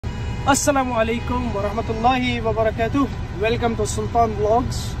Assalamu alaikum wa rahmatullahi wa barakatuh. Welcome to Sultan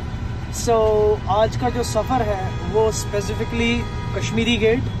Vlogs. So आज का जो सफ़र है वो स्पेसिफिकली कश्मीरी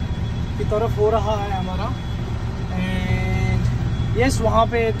गेट की तरफ हो रहा है हमारा. एंड यस, वहाँ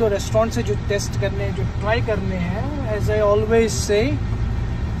पे एक दो रेस्टोरेंट से जो टेस्ट करने, जो ट्राई करने हैं. As I always say,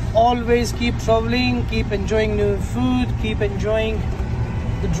 always keep traveling, keep enjoying new food, keep enjoying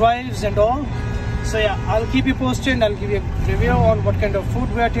the drives and all. So yeah, I'll keep you posted. I'll give you a review on what kind of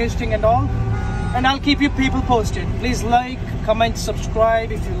food we are tasting and all, and I'll keep you people posted. Please like, comment,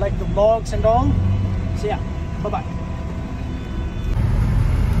 subscribe if you like the vlogs and all. So yeah, bye bye.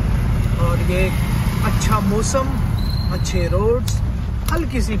 और ये अच्छा मौसम, अच्छे roads,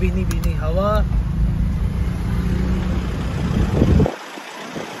 हल्की सी भीनी भीनी हवा.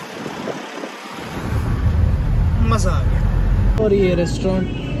 मज़ा आ गया. और ये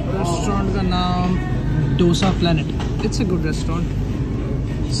रेस्टोरेंट का नाम dosa planet. It's a good restaurant.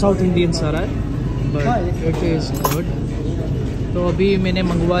 South Indian सारा है बट इट इज़ गुड. तो अभी मैंने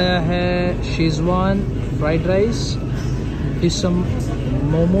मंगवाया है Schezwan fried rice, some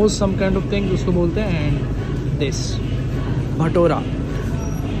momos, some kind of thing उसको बोलते हैं, and this bhatura.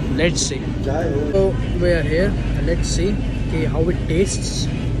 Let's see. तो we are here. Let's see कि how it tests.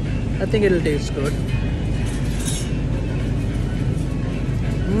 I think it will taste good.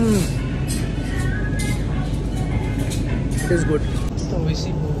 It is good. तो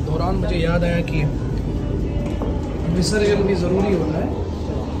इसी दौरान मुझे याद आया कि विसर्जन भी ज़रूरी होता है.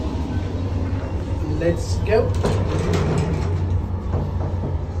 Let's go.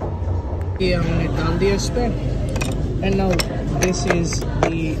 ये हमने डाल दिया इस पे. And now this is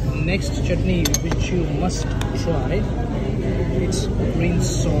the next chutney which you must try. It's green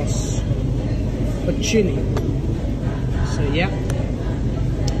sauce for chili. So yeah,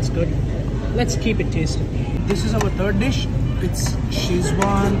 it's good. Let's keep it tasting. This is our third dish. It's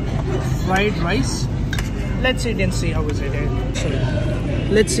Shezwan fried rice. Let's eat and see how is it. So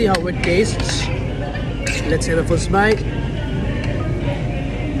let's see how it tastes. Let's have the first bite.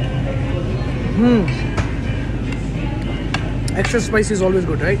 Extra spicy is always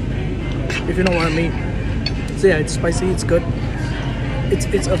good, right? If you know what I mean. So yeah, it's spicy. It's good.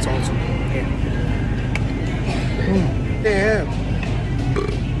 It's awesome. Yeah.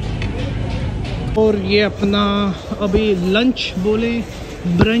 और ये अपना अभी lunch बोले,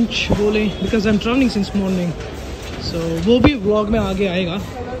 brunch बोले, because I am travelling since morning. सो वो भी vlog में आगे आएगा.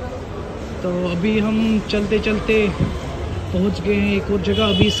 तो अभी हम चलते चलते पहुंच गए हैं एक और जगह.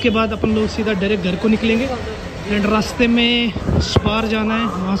 अभी इसके बाद अपन लोग सीधा डायरेक्ट घर को निकलेंगे. एंड रास्ते में स्पार जाना है,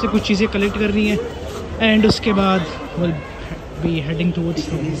 वहाँ से कुछ चीज़ें कलेक्ट करनी है. एंड उसके बाद will be heading towards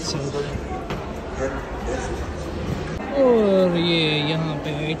the beach. और ये यहाँ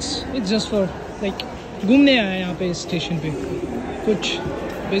पे इट्स जस्ट फॉर लाइक घूमने आया है यहाँ पे स्टेशन पे. कुछ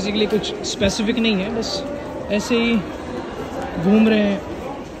बेसिकली कुछ स्पेसिफिक नहीं है, बस ऐसे ही घूम रहे हैं.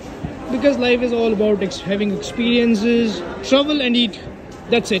 Because life is all about having experiences, travel and eat.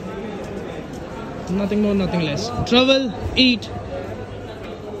 That's it. Nothing more, nothing less. Travel, eat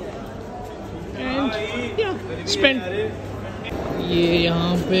and या स्पेंड. ये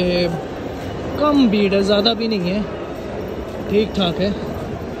यहाँ पे कम भीड़ है, ज़्यादा भी नहीं है, ठीक ठाक है.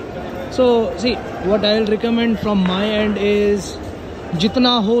 सो see what I will recommend from my and is जितना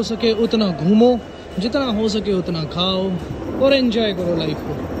हो सके उतना घूमो, जितना हो सके उतना खाओ और एंजॉय करो लाइफ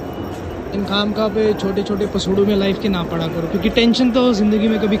को. इन खाम खा पे छोटे छोटे पसूड़ों में लाइफ के ना पड़ा करो, क्योंकि टेंशन तो ज़िंदगी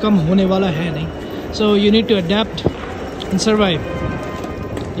में कभी कम होने वाला है नहीं. So you need to adapt and survive.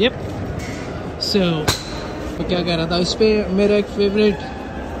 Yup. सो तो क्या कह रहा था, इस पर मेरा एक फेवरेट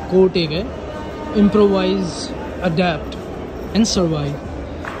कोट एक है, improvise, adapt and survive.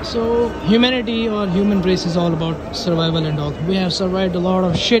 So humanity or human race is all about survival and all. We have survived a lot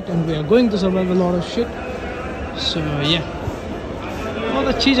of shit and we are going to survive a lot of shit. So yeah, बहुत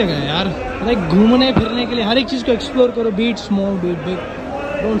अच्छी जगह है यार. Like घूमने फिरने के लिए हर एक चीज़ को एक्सप्लोर करो. B it small, B it big,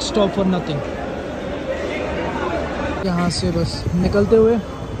 don't stop for nothing. यहाँ से बस निकलते हुए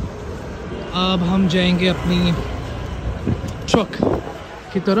अब हम जाएंगे अपनी ट्रक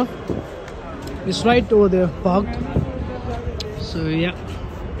की तरफ. It's right over there parked. So yeah,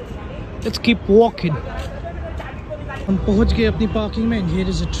 let's keep walking. हम पहुंच गए अपनी पार्किंग में. Here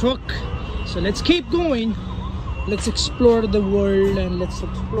is a truck. So let's keep going. Let's explore the world and let's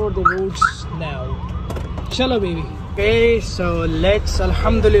explore the roads now. Chalo baby. Okay, so let's.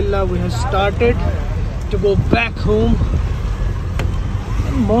 Alhamdulillah, we have started to go back home.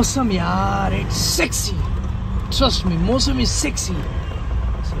 And मौसम यार, it's sexy. Trust me, मौसम is sexy.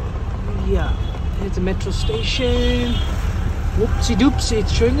 So yeah, it's a metro station. Whoopsie doopsie,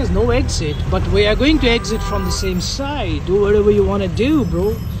 it's showing us no exit, but we are going to exit from the same side. Do whatever you want to do, bro.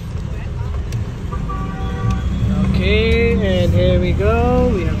 Okay, and here we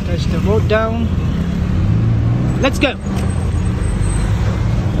go. We have touched the boat down. Let's go.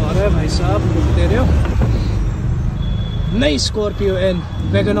 अरे भाई साहब look दे रहे हो, नई Scorpio N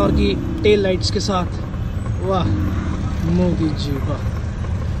WagonR की tail lights के साथ। वाह मोदी जी वाह।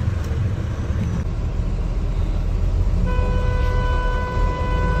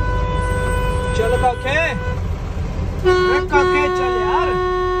 चल काके चल यार,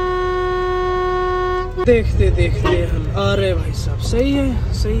 देखते देखते हम। अरे भाई साहब सही है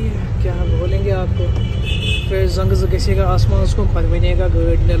क्या बोलेंगे आपको। फिर जंग किसी का आसमान उसको परवीने का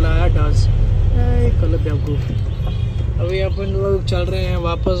गर्ड ने लाया डांस कल बेवकूफ। अभी अपन लोग चल रहे हैं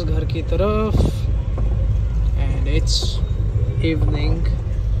वापस घर की तरफ एंड इट्स इवनिंग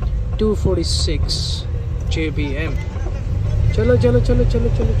 2:46 JPM। चलो चलो चलो चलो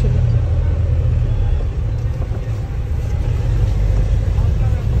चलो चलो।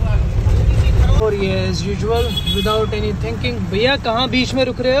 और ये as usual without any thinking. भैया कहाँ बीच में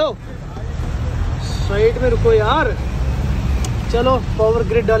रुक रहे हो, साइड में रुको यार। चलो पावर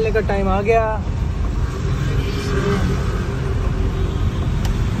ग्रिड डालने का टाइम आ गया।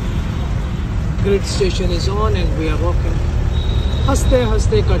 Grid station is on and we are walking. हंसते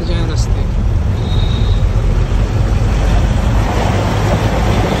हंसते कट जाए रास्ते।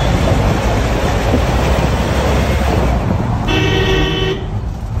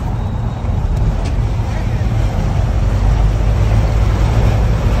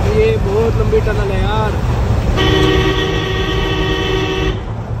 बहुत लंबी टनल है यार।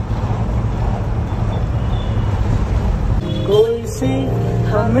 कोई सी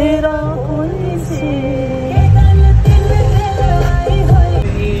हमेरा कोई सी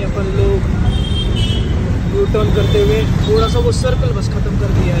अपन लोग यू टर्न करते हुए थोड़ा सा वो सर्कल बस खत्म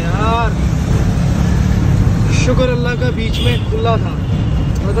कर दिया यार। शुक्र अल्लाह का बीच में खुला था,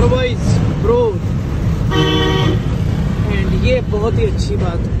 अदरवाइज ब्रो। एंड ये बहुत ही अच्छी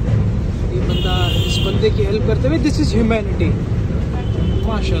बात है, ये बंदा इस बंदे की हेल्प करते हुए। दिस इज ह्यूमैनिटी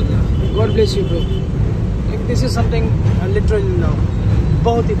माशाल्लाह। God bless you bro. Like this is something literally love.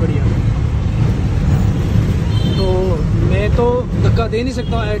 बहुत ही बढ़िया। तो मैं तो धक्का दे नहीं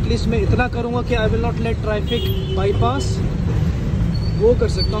सकता, एटलीस्ट मैं इतना करूँगा कि I will not let traffic bypass. वो कर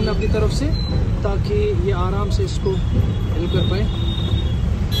सकता हूँ मैं अपनी तरफ से, ताकि ये आराम से इसको हेल्प कर पाए,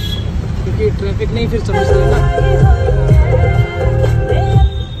 क्योंकि ट्रैफिक नहीं फिर समझ लेना।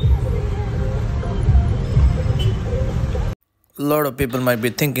 A lot of people might be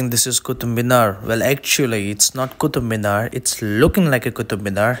thinking this is Qutub Minar. Well, actually, it's not Qutub Minar. It's looking like a Qutub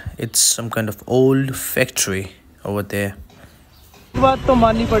Minar. It's some kind of old factory over there. बात तो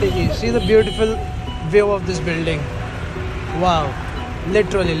माननी पड़ेगी। See the beautiful view of this building. Wow,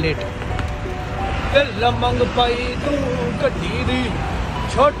 literally lit. लमंग पाई तू कटी दी,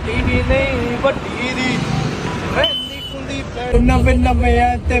 छोटी दी नहीं बड़ी दी। नवे नवे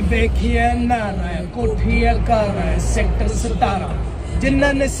ते देखिए नारा कोठिया कर सेक्टर 17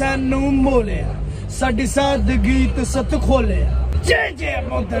 जिन्होंने सानू मोलिया साडी सादगी तो सत खोलिया जय जय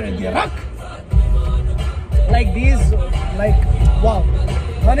मोदर दी रख। Like these, like wow,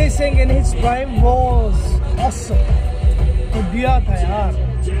 Honey Singh in his prime was awesome। तो दिया था यार।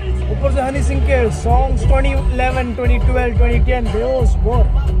 ऊपर से हनी सिंह के सॉन्ग्स 2011, 2012, 2010 those were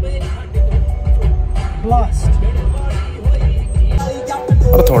blast।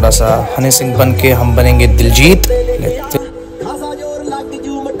 और थोड़ा सा हनी सिंह बन के हम बनेंगे दिलजीत।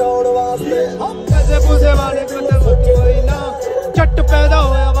 चट पैदा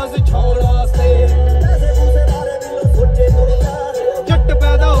होया बस छोड़ वास्ते, चट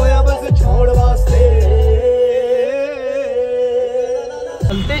पैदा होया बस छोड़ वास्ते।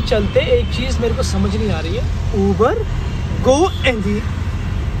 चलते चलते एक चीज मेरे को समझ नहीं आ रही है। उबर गो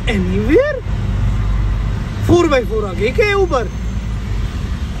एनीवेयर 4x4 आ गई क्या उबर?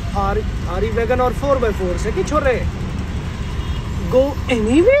 आरी वैगन और 4x4 से कि छोड़ रहे गो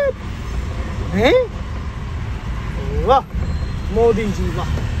एनीवेयर हैं? वाह मोदी जी वाह।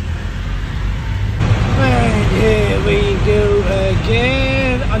 And here we go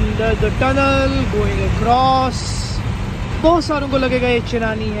again under the tunnel going across। बहुत सारों को लगेगा ये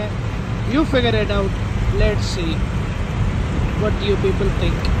चिरानी है। You figure it out। Let's see what you people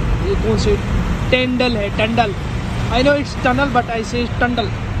think। ये कौन सी टंडल है? टंडल। I know it's tunnel but I say टंडल।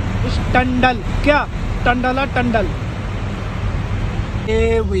 टंडल क्या? टंडला टंडल।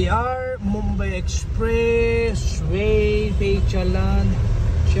 Here we are Mumbai express way पे चलन।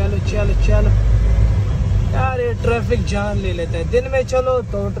 चलो चलो चलो यार, ये ट्रैफिक जान ले लेता है। दिन में चलो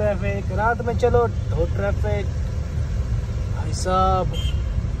तो ट्रैफिक, रात में चलो तो ट्रैफिक। भाई साहब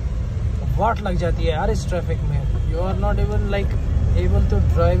वाट लग जाती है यार इस ट्रैफिक में। You are not even like able to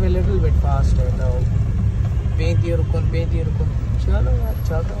drive a little bit fast now बेंदिया रुकन चलो यार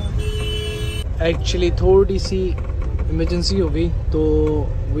चलो। एक्चुअली थोड़ी सी इमरजेंसी हो गई तो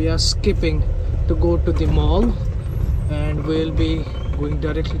we are skipping to go to the mall and we will be going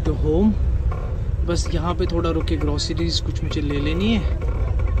directly to home. बस यहाँ पे थोड़ा रुके, ग्रॉसरीज कुछ मुझे ले लेनी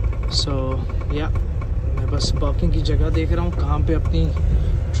है। सो या मैं बस पार्किंग की जगह देख रहा हूँ कहाँ पे अपनी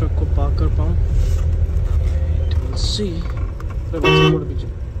ट्रक को पार्क कर पाऊँ। सी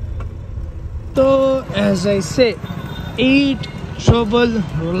तो एज आई से eat, travel,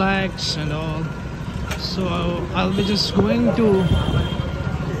 relax and all. So I'll be just going to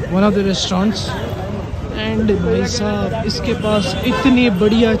one of the restaurants and भाई साहब इसके पास इतनी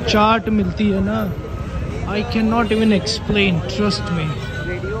बढ़िया चाट मिलती है ना, I cannot even explain, trust me.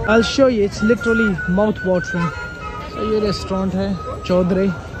 I'll show you, it's literally mouth watering. So ये रेस्टोरेंट है Chaudhary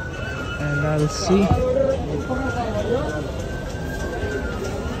and I'll see.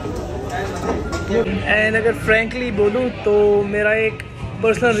 And अगर फ्रैंकली बोलूँ तो मेरा एक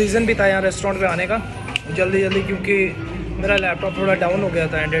पर्सनल रीज़न भी था यहाँ रेस्टोरेंट पे आने का जल्दी क्योंकि मेरा लैपटॉप थोड़ा डाउन हो गया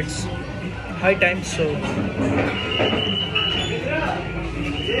था and it's high time. So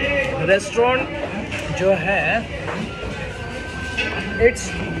restaurant जो है इट्स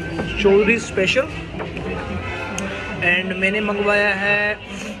चौधरी स्पेशल एंड मैंने मंगवाया है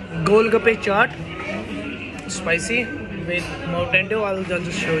गोलगप्पे चाट spicy with मोटेंटो। I will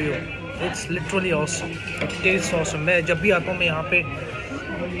just show you, it's literally awesome, test awesome. मैं जब भी आता हूँ मैं यहाँ पे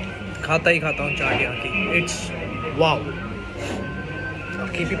खाता हूँ चाट यहाँ की, it's wow.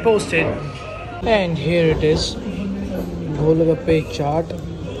 Keep it posted. And here it is golgappe chaat,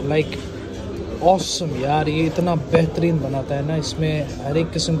 like awesome यार। ये इतना बेहतरीन बनाता है ना, इसमें हर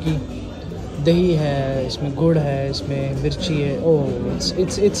एक किस्म की दही है, इसमें गुड़ है, इसमें मिर्ची है। Oh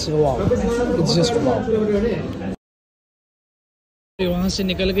it's wow, it's just wow. वहाँ से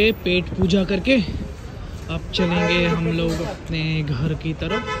निकल गए पेट पूजा करके, अब चलेंगे हम लोग अपने घर की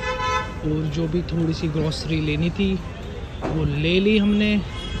तरफ और जो भी थोड़ी सी ग्रॉसरी लेनी थी वो ले ली हमने।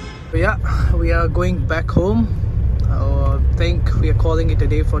 We are going back home. think we are calling it a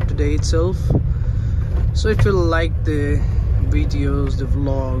day for today itself. So if you like the videos, the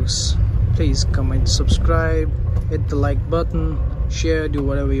vlogs, please comment, subscribe, hit the like button, share, do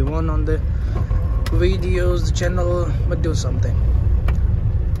whatever you want on the videos, the channel, but do something.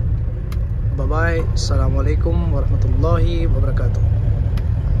 Bye bye. Assalamu alaikum wa rahmatullahi wa barakatuh.